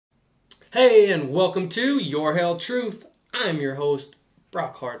Hey, and welcome to Your Health Truth. I'm your host,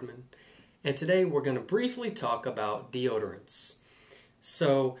 Brock Hardman, and today we're going to briefly talk about deodorants.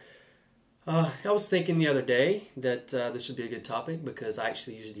 So, I was thinking the other day that this would be a good topic because I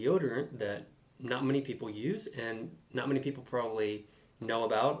actually use deodorant that not many people use and not many people probably know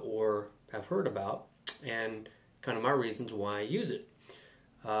about or have heard about, and kind of my reasons why I use it.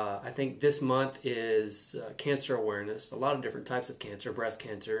 I think this month is cancer awareness, a lot of different types of cancer, breast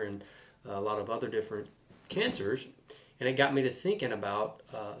cancer, and a lot of other different cancers. And it got me to thinking about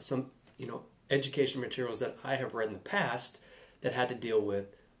some, education materials that I have read in the past that had to deal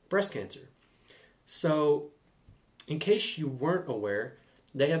with breast cancer. So, in case you weren't aware,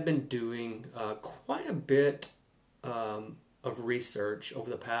 they have been doing quite a bit of research over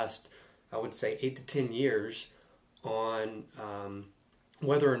the past, I would say, 8 to 10 years on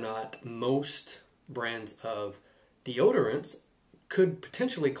whether or not most brands of deodorants could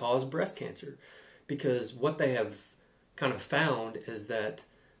potentially cause breast cancer. Because what they have kind of found is that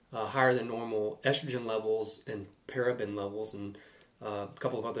higher than normal estrogen levels and paraben levels and a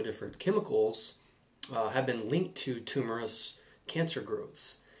couple of other different chemicals have been linked to tumorous cancer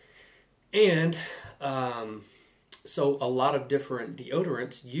growths. And so a lot of different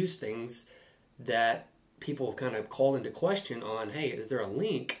deodorants use things that people kind of call into question on, hey, is there a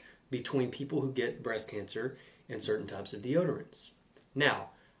link between people who get breast cancer and certain types of deodorants? Now,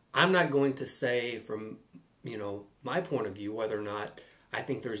 I'm not going to say from, my point of view whether or not I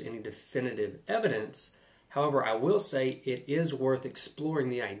think there's any definitive evidence. However, I will say it is worth exploring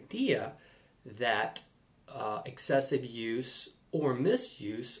the idea that excessive use or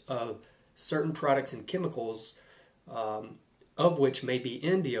misuse of certain products and chemicals of which may be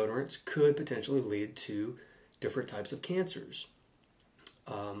in deodorants could potentially lead to different types of cancers.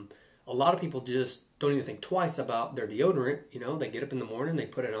 A lot of people just don't even think twice about their deodorant. They get up in the morning, they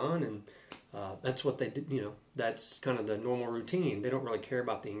put it on, and that's what they do. That's kind of the normal routine. They don't really care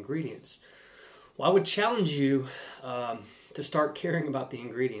about the ingredients. Well, I would challenge you to start caring about the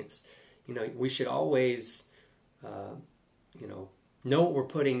ingredients. We should always, know what we're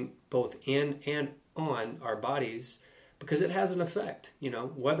putting both in and on our bodies, because it has an effect.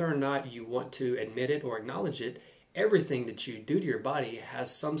 Whether or not you want to admit it or acknowledge it, everything that you do to your body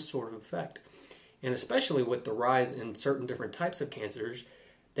has some sort of effect. And especially with the rise in certain different types of cancers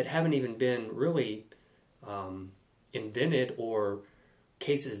that haven't even been really invented or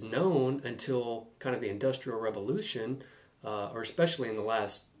cases known until kind of the Industrial Revolution, or especially in the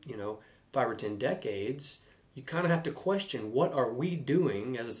last, 5 or 10 decades, you kind of have to question, what are we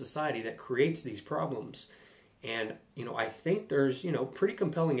doing as a society that creates these problems? And, I think there's, pretty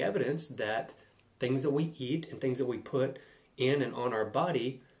compelling evidence that things that we eat and things that we put in and on our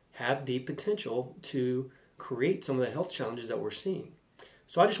body have the potential to create some of the health challenges that we're seeing.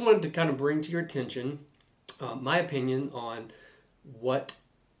 So I just wanted to kind of bring to your attention my opinion on what,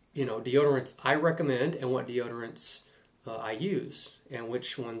 deodorants I recommend and what deodorants I use, and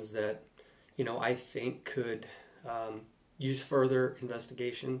which ones that, I think could use further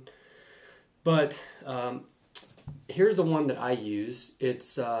investigation. But here's the one that I use.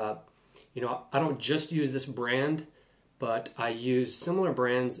 It's, I don't just use this brand, but I use similar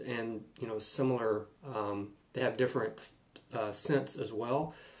brands and, similar, they have different scents as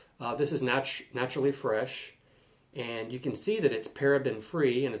well. This is naturally fresh, and you can see that it's paraben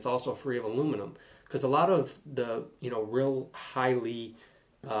free, and it's also free of aluminum, because a lot of the, real highly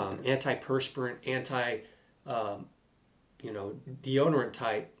antiperspirant, deodorant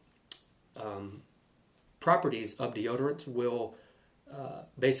type properties of deodorants will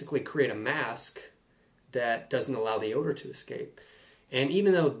basically create a mask that doesn't allow the odor to escape. And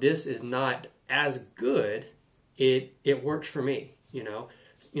even though this is not as good, it works for me.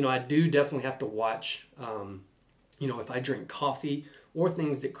 I do definitely have to watch, if I drink coffee or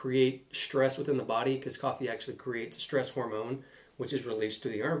things that create stress within the body, because coffee actually creates a stress hormone, which is released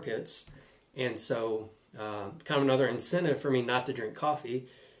through the armpits. And so kind of another incentive for me not to drink coffee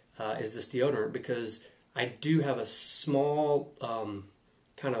is this deodorant, because I do have a small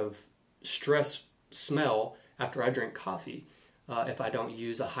kind of stress smell after I drink coffee if I don't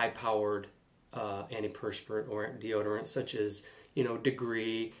use a high-powered antiperspirant or deodorant, such as,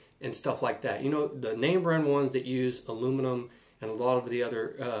 Degree and stuff like that. The name brand ones that use aluminum and a lot of the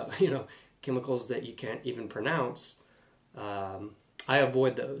other, chemicals that you can't even pronounce, I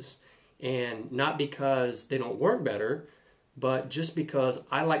avoid those. And not because they don't work better, but just because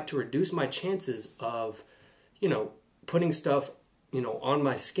I like to reduce my chances of, putting stuff, on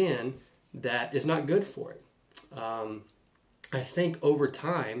my skin that is not good for it. I think over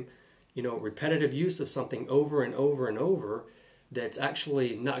time, repetitive use of something over and over and over that's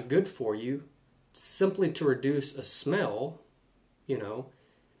actually not good for you simply to reduce a smell,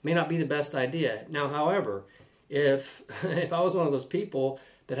 may not be the best idea. Now, however, if if I was one of those people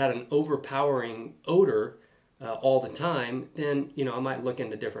that had an overpowering odor all the time, then I might look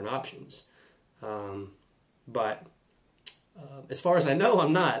into different options. But as far as I know,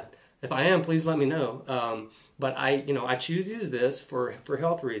 I'm not. If I am, please let me know. But I choose to use this for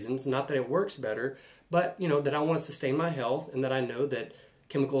health reasons. Not that it works better, but that I want to sustain my health, and that I know that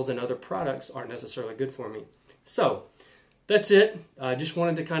chemicals and other products aren't necessarily good for me. So that's it. I just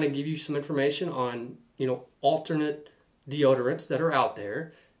wanted to kind of give you some information on alternate deodorants that are out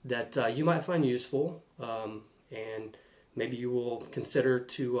there that you might find useful, and maybe you will consider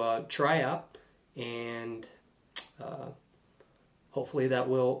to try out, and hopefully that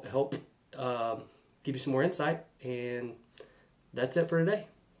will help give you some more insight. And that's it for today.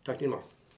 Talk to you tomorrow.